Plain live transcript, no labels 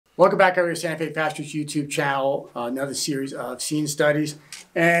Welcome back over to Santa Fe Fast Street's YouTube channel, another series of scene studies.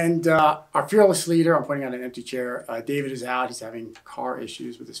 And our fearless leader, I'm pointing out an empty chair, David is out. He's having car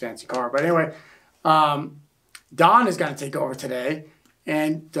issues with his fancy car. But anyway, Don is going to take over today.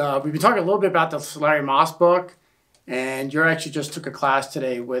 And we've been talking a little bit about the Larry Moss book. And you actually just took a class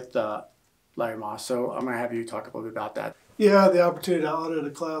today with Larry Moss. So I'm going to have you talk a little bit about that. Yeah, the opportunity to audit a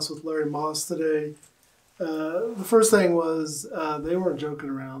class with Larry Moss today. The first thing was they weren't joking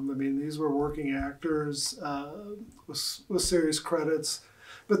around. I mean, these were working actors with serious credits,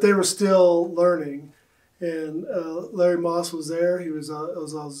 but they were still learning. And Larry Moss was there. It was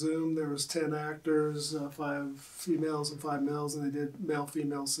on Zoom. There was 10 actors, 5 females and 5 males, and they did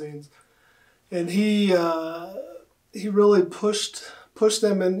male-female scenes. And he really pushed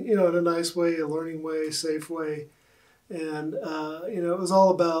them in, in a nice way, a learning way, safe way. And, it was all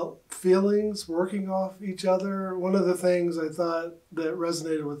about feelings, working off each other. One of the things I thought that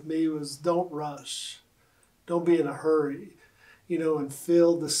resonated with me was don't rush. Don't be in a hurry, and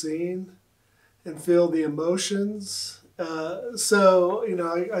feel the scene and feel the emotions. I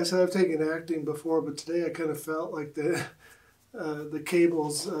said I've taken acting before, but today I kind of felt like the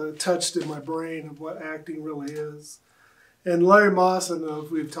cables touched in my brain of what acting really is. And Larry Moss, I don't know if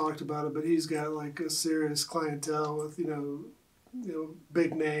we've talked about it, but he's got like a serious clientele with,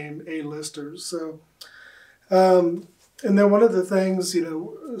 big name A-listers. So, and then one of the things,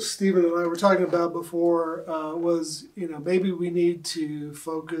 Stephen and I were talking about before was, maybe we need to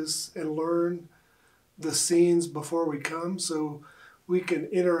focus and learn the scenes before we come so we can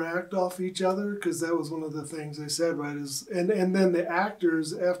interact off each other, because that was one of the things they said, right? And then the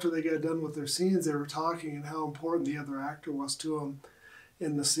actors, after they got done with their scenes, they were talking and how important the other actor was to them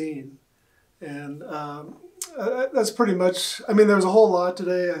in the scene. And that's pretty much, there was a whole lot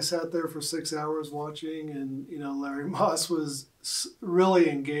today. I sat there for 6 hours watching, and, Larry Moss was really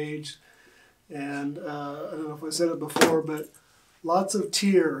engaged. And I don't know if I said it before, but lots of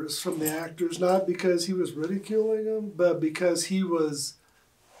tears from the actors, not because he was ridiculing them, but because he was,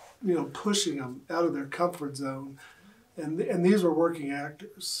 pushing them out of their comfort zone. And these were working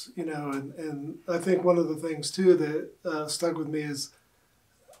actors, and I think one of the things too that stuck with me is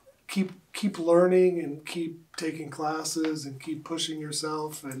keep learning and keep taking classes and keep pushing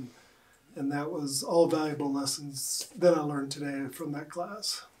yourself, and that was all valuable lessons that I learned today from that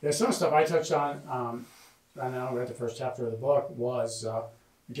class. Yeah, some stuff I touched on. I know I read the first chapter of the book was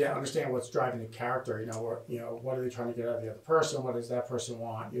again, understand what's driving the character. What are they trying to get out of the other person? What does that person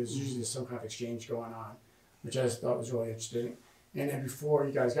want? There's usually some kind of exchange going on, which I just thought was really interesting. And then before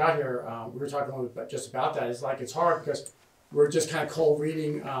you guys got here, we were talking a little bit just about that. It's hard because we're just kind of cold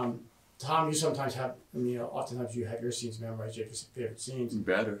reading. Tom, you sometimes have, oftentimes you have your scenes memorized. You have your favorite scenes.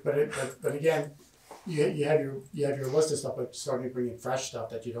 Better. But again, you have your list of stuff, but starting to bring in fresh stuff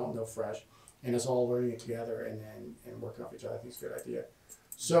that you don't know fresh. And it's all learning it together and working off each other. I think it's a good idea.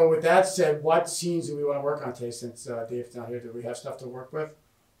 So with that said, what scenes do we want to work on today since Dave's not here? Do we have stuff to work with?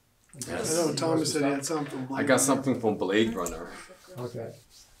 Yes. I know Thomas said he had something from Blade Runner. I got something from Blade Runner. Okay.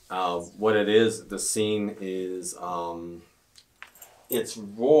 What it is, the scene is, it's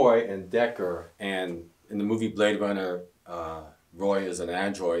Roy and Decker, and in the movie Blade Runner, Roy is an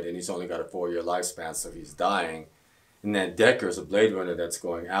android and he's only got a 4-year lifespan, so he's dying. And then Decker is a Blade Runner that's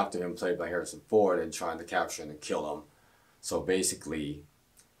going after him, played by Harrison Ford, and trying to capture him and kill him. So basically,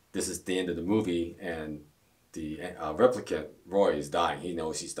 this is the end of the movie, and the replicant, Roy, is dying. He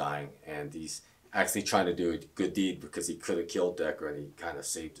knows he's dying, and he's actually trying to do a good deed because he could have killed Decker, and he kind of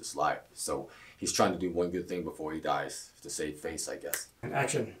saved his life. So he's trying to do one good thing before he dies, to save face, I guess. And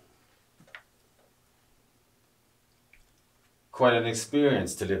action. Quite an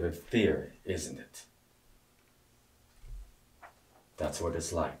experience to live in fear, isn't it? That's what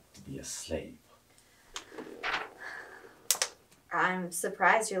it's like to be a slave. I'm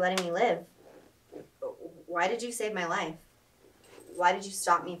surprised you're letting me live. Why did you save my life? Why did you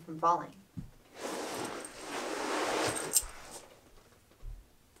stop me from falling?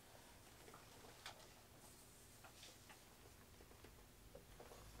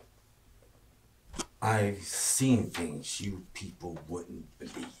 I've seen things you people wouldn't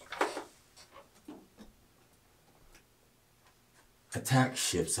believe. Attack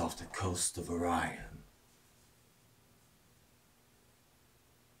ships off the coast of Orion.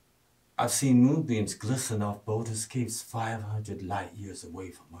 I've seen moonbeams glisten off boat escapes 500 light years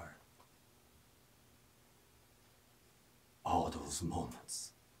away from Earth. All those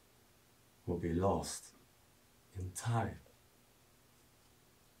moments will be lost in time,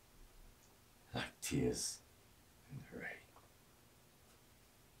 like tears in the rain.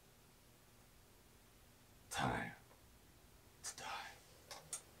 Time to die.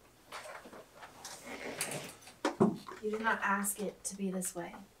 You did not ask it to be this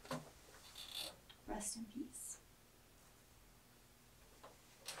way. Rest in peace.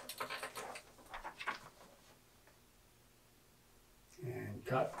 And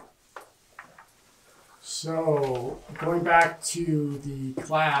cut. So, going back to the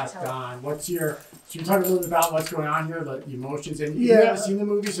class, Don, so you talk a little bit about what's going on here, the emotions, and you haven't seen the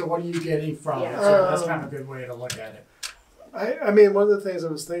movie, so what are you getting from it? So that's kind of a good way to look at it. I mean, one of the things I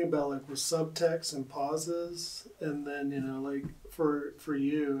was thinking about, like, was subtext and pauses, and then, you know, like, for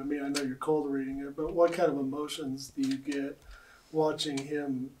you, I mean, I know you're cold reading it, but what kind of emotions do you get watching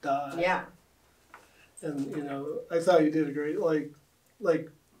him die? Yeah. And, you know, I thought you did a great, like,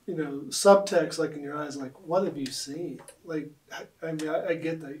 you know, subtext, like, in your eyes, like, what have you seen? Like, I mean, I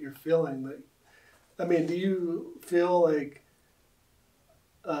get that you're feeling that. I mean, do you feel like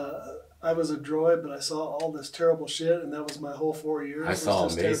I was a droid, but I saw all this terrible shit, and that was my whole 4 years? I saw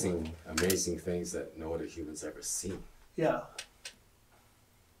amazing things that no other human's ever seen. Yeah.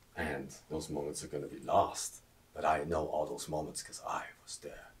 And those moments are going to be lost. But I know all those moments because I was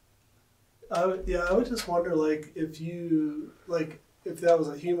there. I would just wonder, like, if that was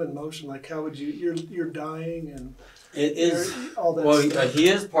a human motion, like, how would you're dying and it is all that well, stuff. he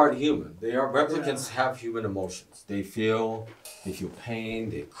is part human. Replicants have human emotions. They feel pain,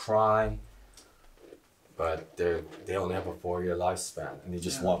 they cry, but they only have a 4-year lifespan, and they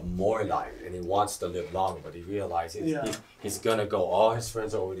just want more life, and he wants to live longer, but he realizes he's gonna go. All his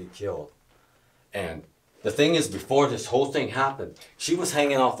friends are already killed, and the thing is, before this whole thing happened, she was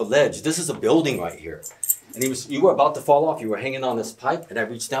hanging off the ledge. This is a building right here. And you were about to fall off. You were hanging on this pipe, and I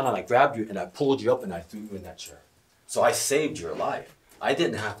reached down and I grabbed you and I pulled you up and I threw you in that chair. So I saved your life. I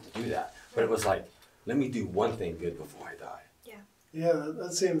didn't have to do that. But it was like, let me do one thing good before I die. Yeah. Yeah,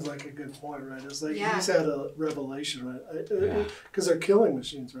 that seems like a good point, right? It's like Yeah. he's had a revelation, right? Because they're killing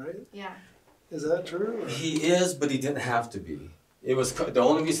machines, right? Yeah. Is that true? Or? He is, but he didn't have to be. It was the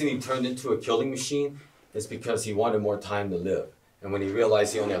only reason he turned into a killing machine is because he wanted more time to live. And when he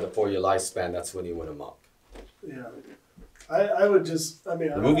realized he only had a 4-year lifespan, that's when he went amok. Yeah. I would just, I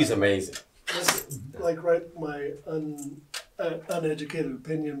mean... The movie's amazing. Just, like, write my uneducated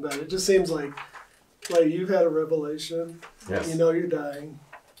opinion, but it just seems like you've had a revelation. Yes. You know you're dying.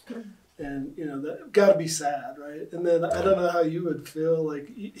 And, you know, that got to be sad, right? And then I don't know how you would feel.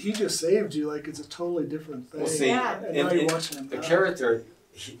 Like, he just saved you. Like, it's a totally different thing. Well, see, and now you're watching him the die. character...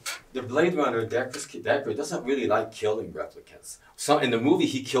 the Blade Runner, Deckard doesn't really like killing replicants. So in the movie,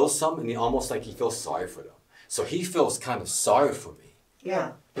 he kills some, and he almost like he feels sorry for them. So he feels kind of sorry for me.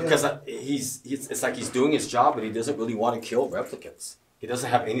 Yeah. Because it's like he's doing his job, but he doesn't really want to kill replicants. He doesn't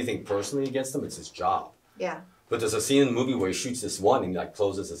have anything personally against them. It's his job. Yeah. But there's a scene in the movie where he shoots this one, and he like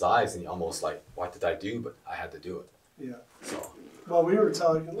closes his eyes, and he almost like, what did I do? But I had to do it. Yeah. So. Well, we were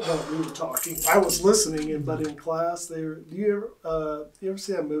talking. I was listening, but in class, do you ever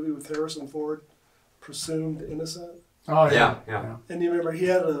see that movie with Harrison Ford, Presumed Innocent? Oh, Yeah. And you remember he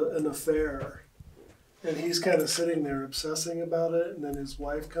had an affair, and he's kind of sitting there obsessing about it, and then his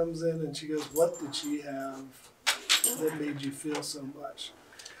wife comes in, and she goes, "What did she have that made you feel so much?"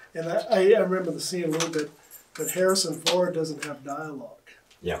 And I remember the scene a little bit, but Harrison Ford doesn't have dialogue.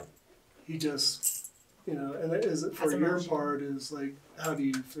 Yeah. He just... You know, and is it for your part is like, how do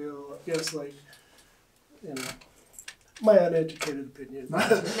you feel? I guess like, you know, my uneducated opinion.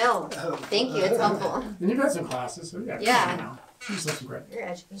 No, thank you. It's helpful. And you've had some classes, so yeah. Yeah. You know, you just listen great. You're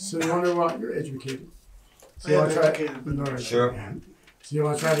educated. So you wonder what you're educated. So I you am want to try educated, but no, Sure. yeah. So you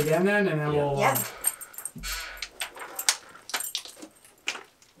want to try it again then, and then we'll. Yeah.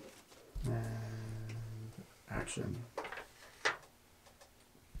 And action.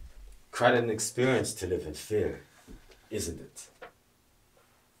 Quite an experience to live in fear, isn't it?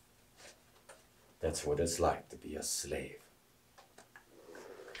 That's what it's like to be a slave.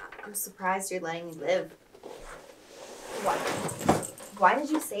 I'm surprised you're letting me live. Why did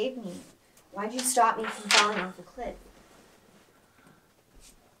you save me? Why did you stop me from falling off a cliff?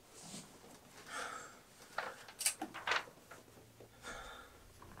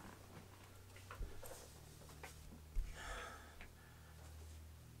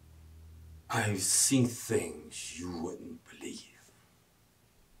 I've seen things you wouldn't believe.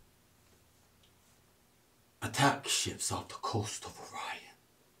 Attack ships off the coast of Orion.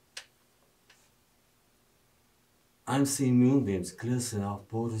 I'm seeing moonbeams glisten off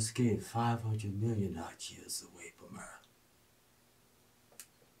Baldur's Gate 500 million light years away from Earth.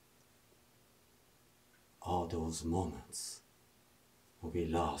 All those moments will be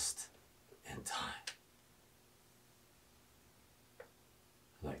lost in time.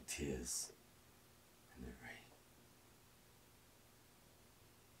 Like tears in the rain.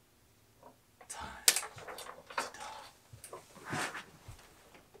 Time to die.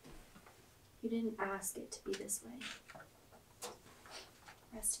 didn't ask it to be this way.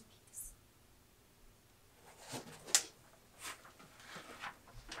 Rest in peace.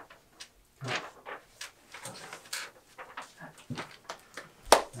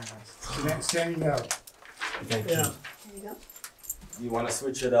 Standing up. Thank Yeah. you. There you go. You want to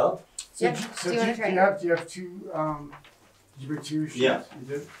switch it up? Yeah. So Do you want to try do it? you have two, did you bring two sheets? Yeah. You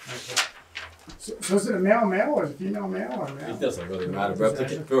did? Okay. So is it a male or is it female or It male? doesn't really matter. Does it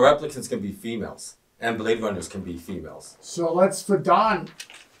actually- Replicants can be females, and Blade Runners can be females. So let's, for Don,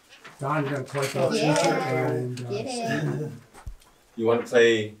 you're gonna play for Yeah. and, Get it. You want to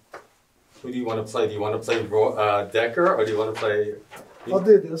play? Who do you want to play? Do you want to play Decker, or do you want to play? I'll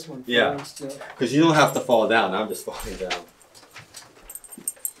do this one Yeah. first. Yeah. Because you don't have to fall down. I'm just falling down.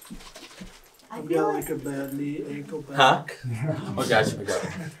 I I've feel got like, like a bad knee, ankle, Huh? back. Oh, gotcha. I got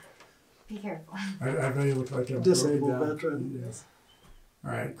it. be careful. I really look like a Disabled broken down. veteran. Yes.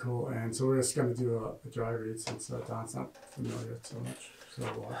 All right, cool. And so we're just gonna do a dry read since Don's not familiar so much. So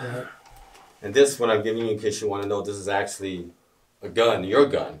go ahead. And this, what I'm giving you, in case you want to know, this is actually a gun, your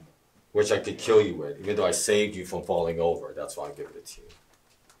gun, which I could kill you with, even though I saved you from falling over. That's why I'm giving it to you.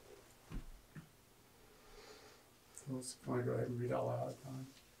 Let's go ahead and read out loud, Don.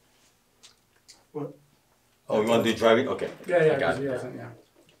 What? Oh, you want to do dry read? Okay. Yeah, I got because it. he hasn't, yeah.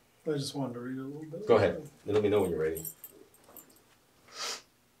 I just wanted to read it a little bit. Go ahead. Let me know when you're ready.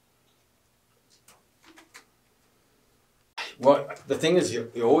 Well, the thing is, you're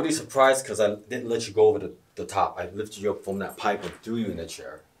already surprised because I didn't let you go over the top. I lifted you up from that pipe and threw you in the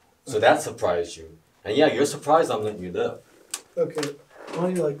chair. So that surprised you. And yeah, you're surprised I'm letting you live. Okay.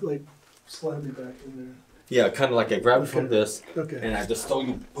 Why don't you like slide me back in there? Yeah, kind of like I grabbed you from Okay. this, Okay. and I just throw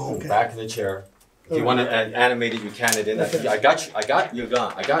you, boom, Okay. back in the chair. If you Alright. want to animate it, you can. It in. Okay. I got you. I got your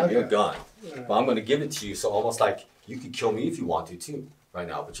gun. I got your Okay. gun. Alright. But I'm going to give it to you. So almost like you could kill me if you want to too, right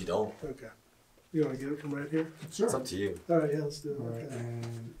now. But you don't. Okay. You want to get it from right here? Sure. It's up to you. All right. Yeah. Let's do it. All right, Okay.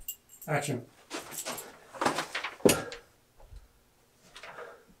 and action.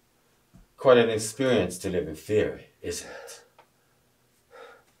 Quite an experience to live in fear, isn't it?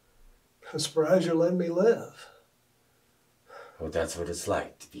 I'm surprised you're letting me live. Well, that's what it's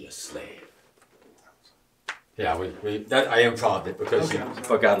like to be a slave. Yeah, that I am proud of it because Okay. you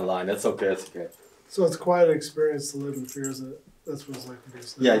forgot a line. That's okay. That's okay. So it's quite an experience to live in fear. Is it? That's what it's like to be a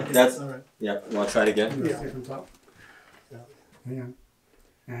slave. Yeah, Okay. that's- all right. Yeah. You want to try it again? Let's Yeah. take from top. Yeah. Hang on.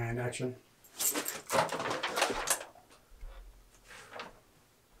 And action.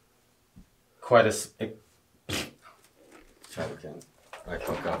 Quite a. Try it again. I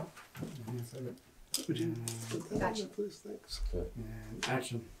fuck up. Hang on a second. Would you put that Gotcha. in there, please? Thanks. And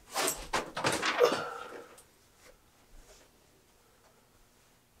action.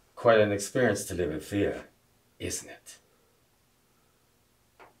 Quite an experience to live in fear, isn't it?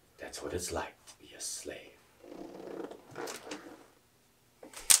 That's what it's like to be a slave.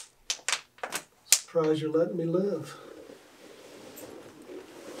 Surprised you're letting me live.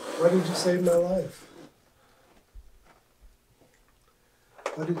 Why did you save my life?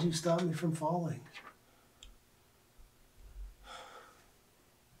 Why did you stop me from falling?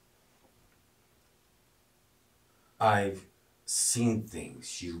 I've seen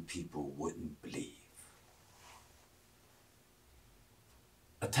things you people wouldn't believe.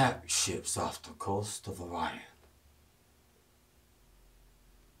 Attack ships off the coast of Orion.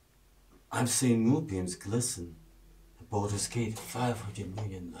 I'm seeing moonbeams glisten at Baldur's Gate 500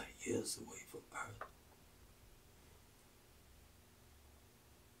 million light years away from Earth.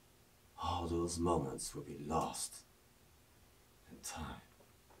 All those moments will be lost in time.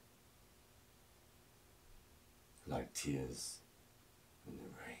 Like tears in the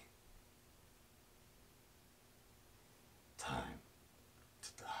rain. Time to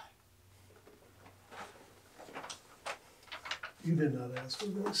die. You did not ask for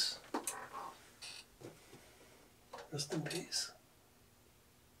this. Rest in peace.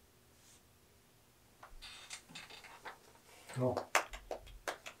 Cool.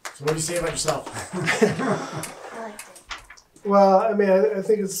 So what do you say about yourself? I liked it. Well, I mean, I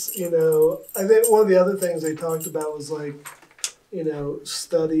think it's, I think one of the other things they talked about was like,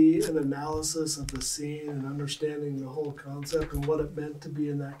 study and analysis of the scene and understanding the whole concept and what it meant to be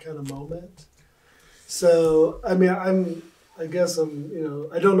in that kind of moment. So, I mean, I guess I'm,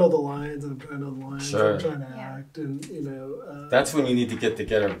 I don't know the lines. I'm trying to know the lines. Sure. I'm trying to Yeah. act and, That's when you need to get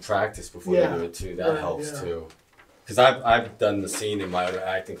together and practice before Yeah. you do it too. That Right, helps yeah. too. Because I've done the scene in my other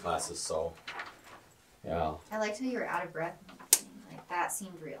acting classes, so yeah. I liked how you were out of breath. Like that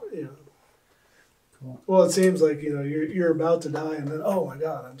seemed real. yeah. Well, it seems like, you know, you're about to die and then, oh my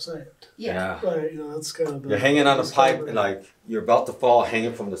God, I'm saved. Yeah. Right, you know, that's kind of the... You're hanging on a pipe and like, you're about to fall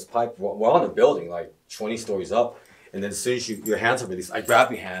hanging from this pipe. We're on a building like 20 stories up. And then as soon as your hands are released, I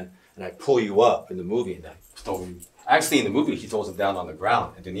grab your hand and I pull you up in the movie and I throw you. Actually, in the movie, he throws him down on the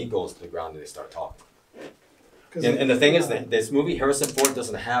ground and then he goes to the ground and they start talking. And the thing is that this movie, Harrison Ford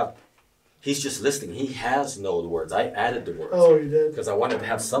doesn't have, he's just listening. He has no words. I added the words. Oh, you did? Because I wanted to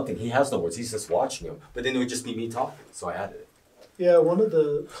have something. He has no words. He's just watching him. But then it would just be me talking. So I added it. Yeah, one of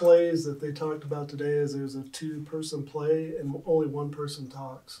the plays that they talked about today is there's a 2-person play and only one person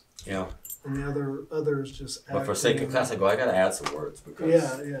talks. Yeah. And the others just act. But for sake of class, I go, I got to add some words. Because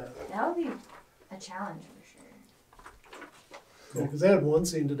Yeah. That would be a challenge for sure. Because they had one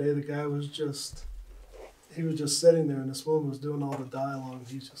scene today, the guy was just sitting there and this woman was doing all the dialogue and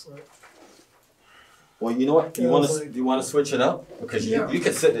he's just like... Well, you know what? Do Yeah, you want to switch it up? Because you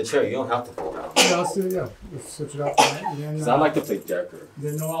can sit in the chair. You don't have to fall down. Yeah, let's switch it up. And then, 'Cause I like to play decker.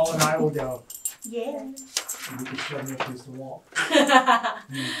 then Noelle and I will go. Yeah. And we can shove me against the wall. Put him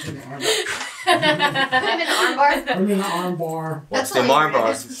in an armbar. Put me in the arm bar. Watch That's the all arm you're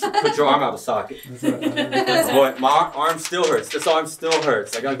bars. Put your arm out of socket. That's it. Boy, my arm still hurts. This arm still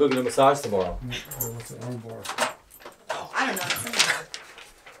hurts. I gotta go get a massage tomorrow. What's the arm bar? I don't know.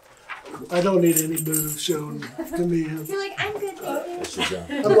 I don't need any moves shown to me. You're like, I'm good, thank you. That's your job.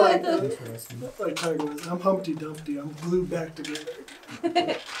 I'm like Interesting. Tiger Woods. I'm Humpty Dumpty. I'm glued back together.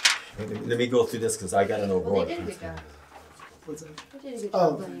 Let me go through this because I gotta know Well, more. they did a good job. What's that? They did a good Oh.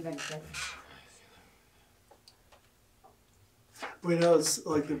 job putting you back together. We know it's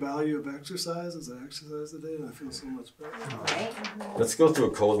like the value of exercise as I exercise today, and I feel so much better. Right? Let's go through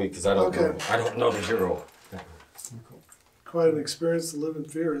a code week because I don't know. Okay. I don't know the hero. Quite an experience to live in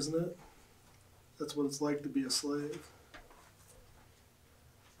fear, isn't it? That's what it's like to be a slave.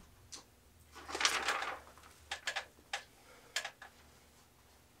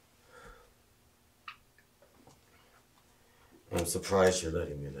 I'm surprised you're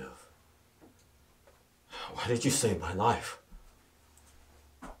letting me live. Why did you save my life?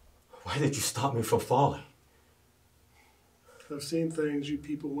 Why did you stop me from falling? I've seen things you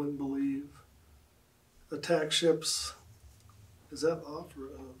people wouldn't believe. Attack ships. Is that off or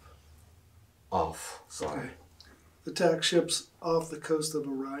of? Off. Sorry. Attack ships off the coast of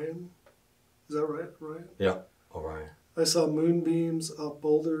Orion. Is that right, Orion? Yeah. Orion. I saw moonbeams off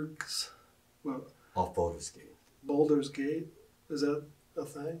Boulder's, well, Off Boulder's Gate. Boulder's Gate. Is that a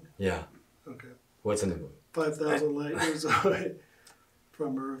thing? Yeah. Okay. What's in the movie? 5,000 light years away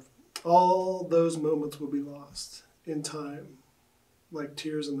from Earth. All those moments will be lost in time, like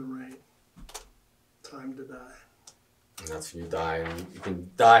tears in the rain. Time to die. And that's when you die. And you can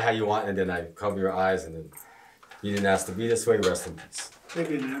die how you want, and then I cover your eyes, and then you didn't ask to be this way. Rest in peace.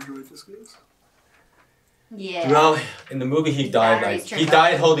 Maybe an android just goes. Yeah. Well, in the movie, he died batteries like turned he off.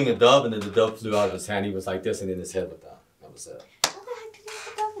 died holding a dove, and then the dove flew out of his hand. He was like this, and then his head went down. That was it. What the heck did he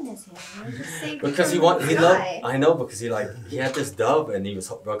have a dove in his hand? He just saved Because he from wanted, he the loved. sky. I know because he had this dove, and he was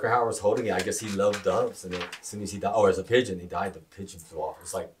Rucker Hauer was holding it. I guess he loved doves, and then as soon as he died, as a pigeon, he died. The pigeon flew off.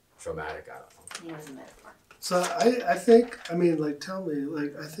 It's like traumatic. I don't know. He was a metaphor. So I think, I mean, like, tell me,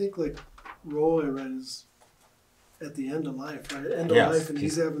 like, I think, like, Roy, right, is at the end of life, right? End of Yes, life, and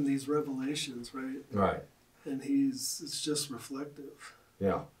he's having these revelations, right? Right. And it's just reflective.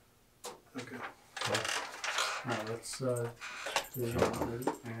 Yeah. Okay. Alright, let's do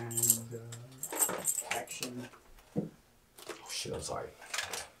and action. Oh shit! I'm sorry.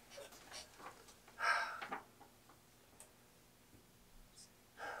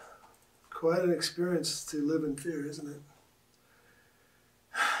 Quite an experience to live in fear, isn't it?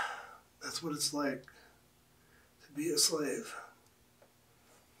 That's what it's like to be a slave.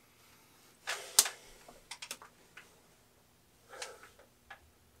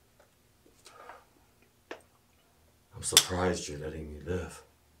 I'm surprised you're letting me live.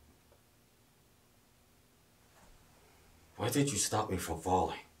 Why did you stop me from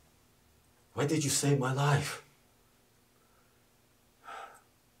falling? Why did you save my life?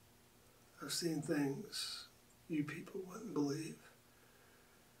 I've seen things you people wouldn't believe.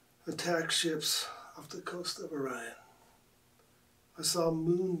 Attack ships off the coast of Orion. I saw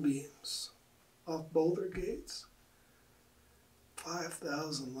moonbeams off Boulder Gates.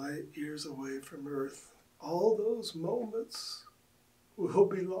 5,000 light years away from Earth. All those moments will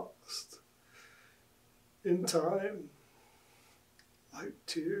be lost in time, like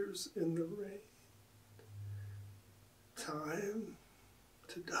tears in the rain. Time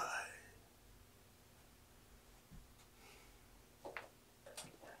to die.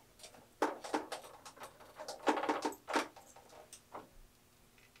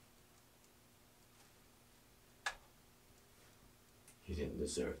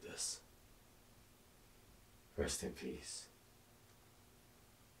 deserve this. Rest in peace.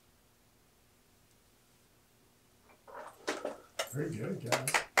 Very good,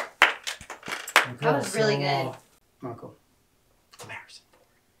 guys. That was really good. Uncle. Embarrassing.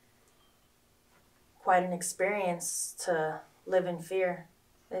 Quite an experience to live in fear,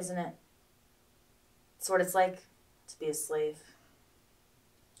 isn't it? It's what it's like to be a slave.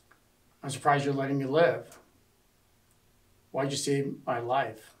 I'm surprised you're letting me live. Why'd you save my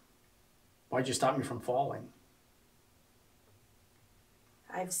life? Why'd you stop me from falling?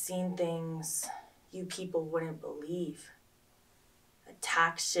 I've seen things you people wouldn't believe.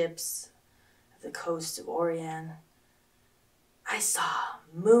 Attack ships of the coast of Orion. I saw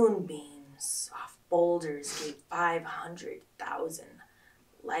moonbeams off Boulders Gate 500,000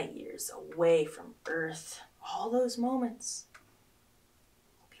 light years away from Earth. All those moments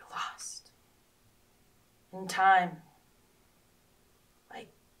will be lost in time,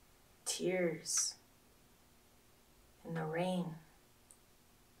 like tears in the rain.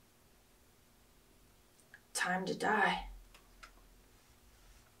 Time to die.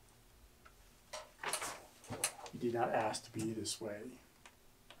 You did not ask to be this way.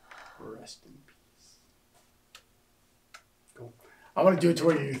 Rest in peace. Cool. I want to do it to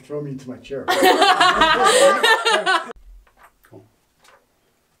where you throw me into my chair. Cool.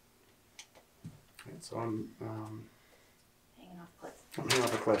 Right, so I'm Hanging off cliff. I'm hanging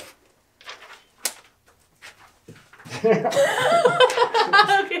off a cliff.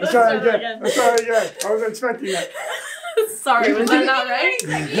 Okay, let's Sorry try that again. I'm sorry again. I wasn't expecting that. Sorry, was that not right?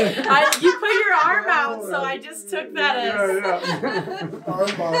 You put your arm out, so I just took that as.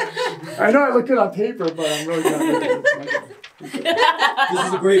 Yeah. I know I look good on paper, but I'm really not. This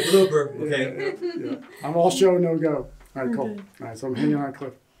is a great blooper, okay? Yeah. I'm all show, no go. All right, cool. All right, so I'm hanging on a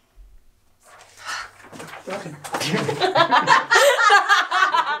cliff.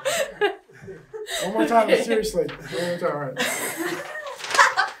 One more time, seriously. One more time, all right.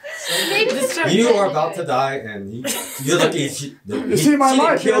 You are about to die, and you're lucky. You see my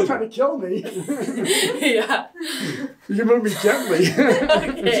life, you're not trying to kill me. Yeah. You can move me gently.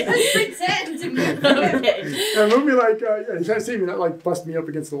 Okay. Just pretend to move. Okay. Yeah, move me like, yeah, you try to see me, not like bust me up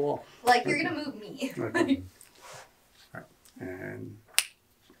against the wall. Like you're gonna move me. All right. All right. And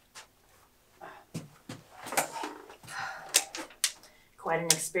Quite an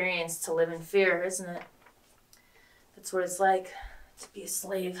experience to live in fear, isn't it? That's what it's like to be a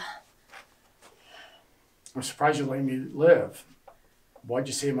slave. I'm surprised you let me live. Why'd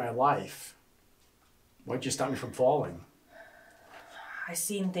you save my life? Why'd you stop me from falling? I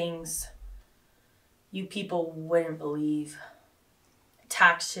seen things you people wouldn't believe.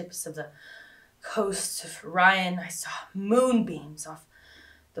 Attack ships of the coast of Orion. I saw moonbeams off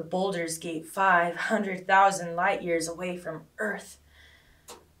the Boulders Gate 500,000 light years away from Earth.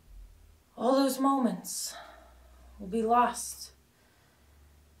 All those moments will be lost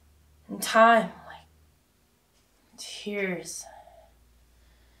in time, like tears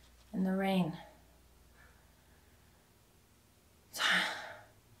in the rain.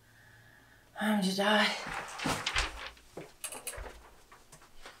 Time to die.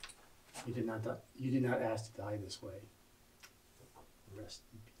 You did not ask to die this way. Rest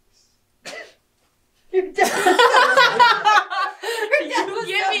in peace. Your dad You was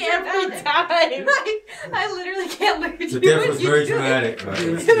get so me every dramatic. time. I literally can't look at you. The death when was you very do it. dramatic. Right?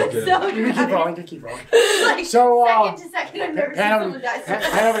 It was Okay. so You can keep dramatic. rolling, you can keep rolling. Like, So, second to second, I've never seen Pan someone die so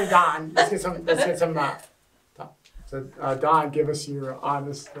over to Don. Let's get some, so, Don, give us your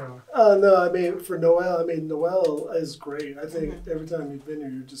honest, No, I mean, for Noelle, Noelle is great. I think every time you've been here,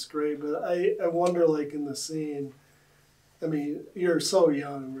 you're just great. But I wonder, like, in the scene, I mean, you're so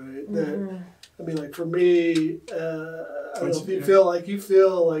young, right? That, I mean, like, for me, I don't know if you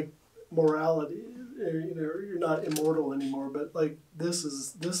feel like morality. You know, you're not immortal anymore, but, like, this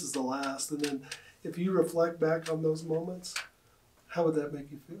is the last. And then if you reflect back on those moments, how would that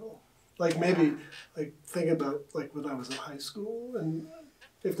make you feel? Like, maybe, like, think about, like, when I was in high school, and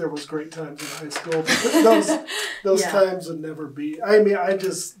if there was great times in high school, but those times would never be. I mean,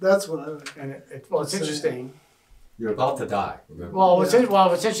 that's what I would. and it's interesting. You're about to die. Remember? Well, what's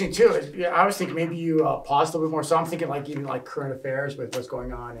interesting too is I was thinking maybe you paused a little bit more. So I'm thinking like even like current affairs with what's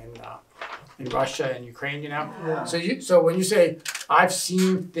going on in Russia and Ukraine, you know. Yeah. So when you say I've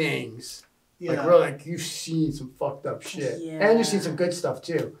seen things, Yeah. like really like you've seen some fucked up shit, and you've seen some good stuff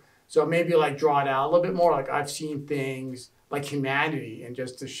too. So maybe like draw it out a little bit more. Like I've seen things like humanity and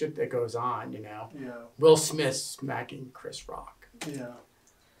just the shit that goes on, you know. Yeah. Will Smith smacking Chris Rock. Yeah.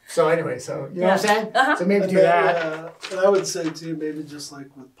 So anyway, so you know what I'm saying? Uh-huh. So maybe And do then, that. And I would say too, maybe just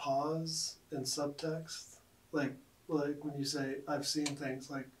like with pause and subtext, like like when you say I've seen things,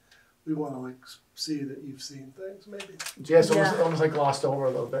 like we want to like see that you've seen things, maybe. Yeah, it's Yeah. almost like glossed over a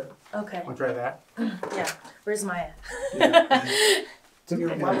little bit. Okay. I'll try that. Yeah. Where's Maya? Your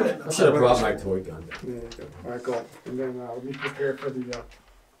Yeah. weapon. I should have brought my toy gun. There you go. All right, cool. And then let me prepare for the.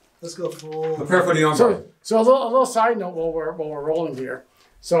 Let's go full. Prepare for the armbar. So a little side note while we're rolling here.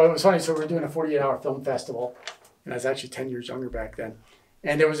 So it was funny. So we're doing a 48-hour film festival, and I was actually 10 years younger back then.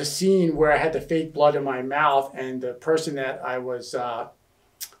 And there was a scene where I had the fake blood in my mouth, and the person that I was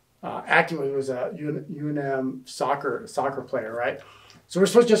acting with was a UNM soccer player, right? So we're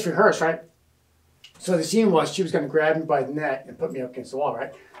supposed to just rehearse, right? So the scene was she was going to grab me by the neck and put me up against the wall,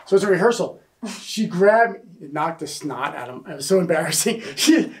 right? So it's a rehearsal. She grabbed me, knocked the snot out of me. It was so embarrassing.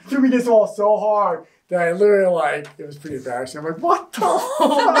 She threw me against the wall so hard that I literally it was pretty embarrassing. I'm like, what the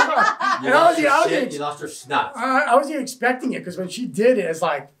fuck? You And lost I your was shit, you lost your snot. I wasn't even expecting it because when she did it, it's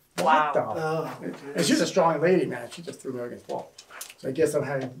like, what Wow. the? Oh, And she's a strong lady, man. She just threw me against the wall. So I guess I'm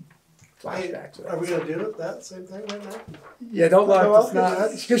having flashbacks. Are we gonna do it that same thing right now? Yeah, don't let Noelle, the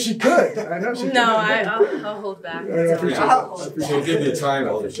snot. Because she could. I know she could. No, I'll hold back. I appreciate that. I'll I hold appreciate She'll give you a that. time.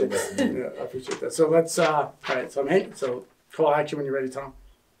 I appreciate that. Yeah, I appreciate that. So let's, all right, so call action when you're ready, Tom.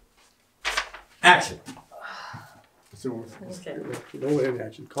 Action. So, Okay. no in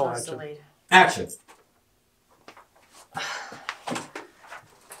action. Call Pause action. delayed. Action.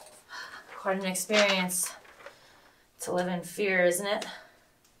 Quite an experience to live in fear, isn't it?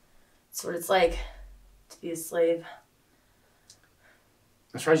 It's what it's like to be a slave.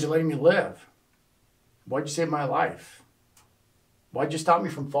 I'm surprised you're letting me live. Why'd you save my life? Why'd you stop me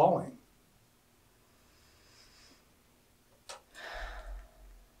from falling?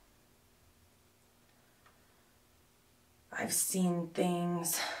 I've seen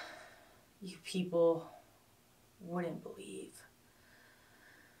things you people wouldn't believe.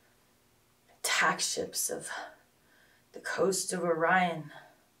 Attack ships of the coast of Orion.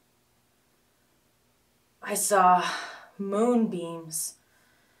 I saw moonbeams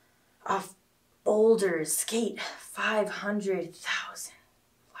off boulders skate 500,000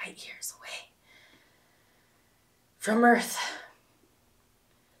 light years away from Earth.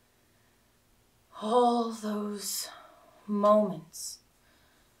 All those moments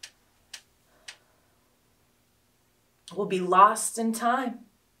will be lost in time,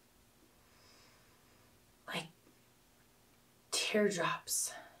 like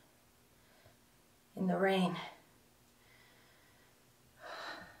teardrops in the rain.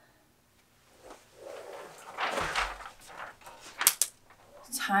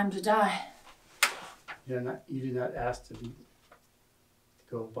 It's time to die. You did not ask to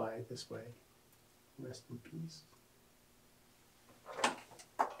go by this way. Rest in peace.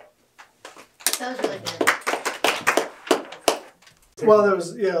 That was really good. Well, there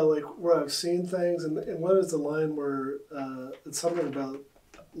was like where I've seen things, and what is the line where it's something about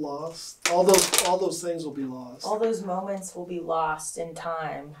lost? All those things will be lost. All those moments will be lost in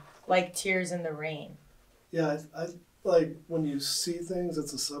time, like tears in the rain. Yeah, I like when you see things.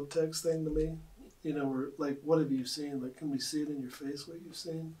 It's a subtext thing to me. You know, where like, what have you seen? Like, can we see it in your face what you've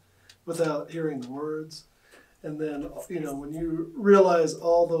seen, without hearing the words? And then, when you realize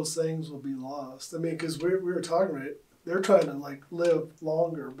all those things will be lost. I mean, because we were talking about it, they're trying to like live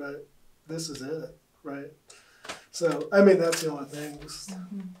longer, but this is it, right? So, I mean, that's the only thing.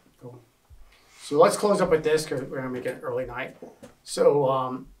 Cool. So let's close up with this because we're gonna make it early night.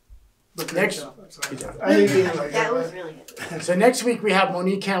 So next, Good job. I didn't mean like That was really good. so next week we have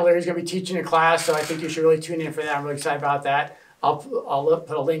Monique Candelaria who's gonna be teaching a class. So I think you should really tune in for that. I'm really excited about that. I'll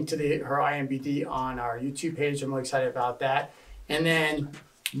put a link to her IMBD on our YouTube page. I'm really excited about that. And then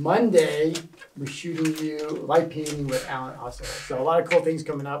Monday, we're shooting you light painting with Alan also. So a lot of cool things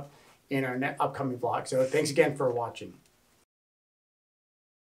coming up in our upcoming vlog. So thanks again for watching.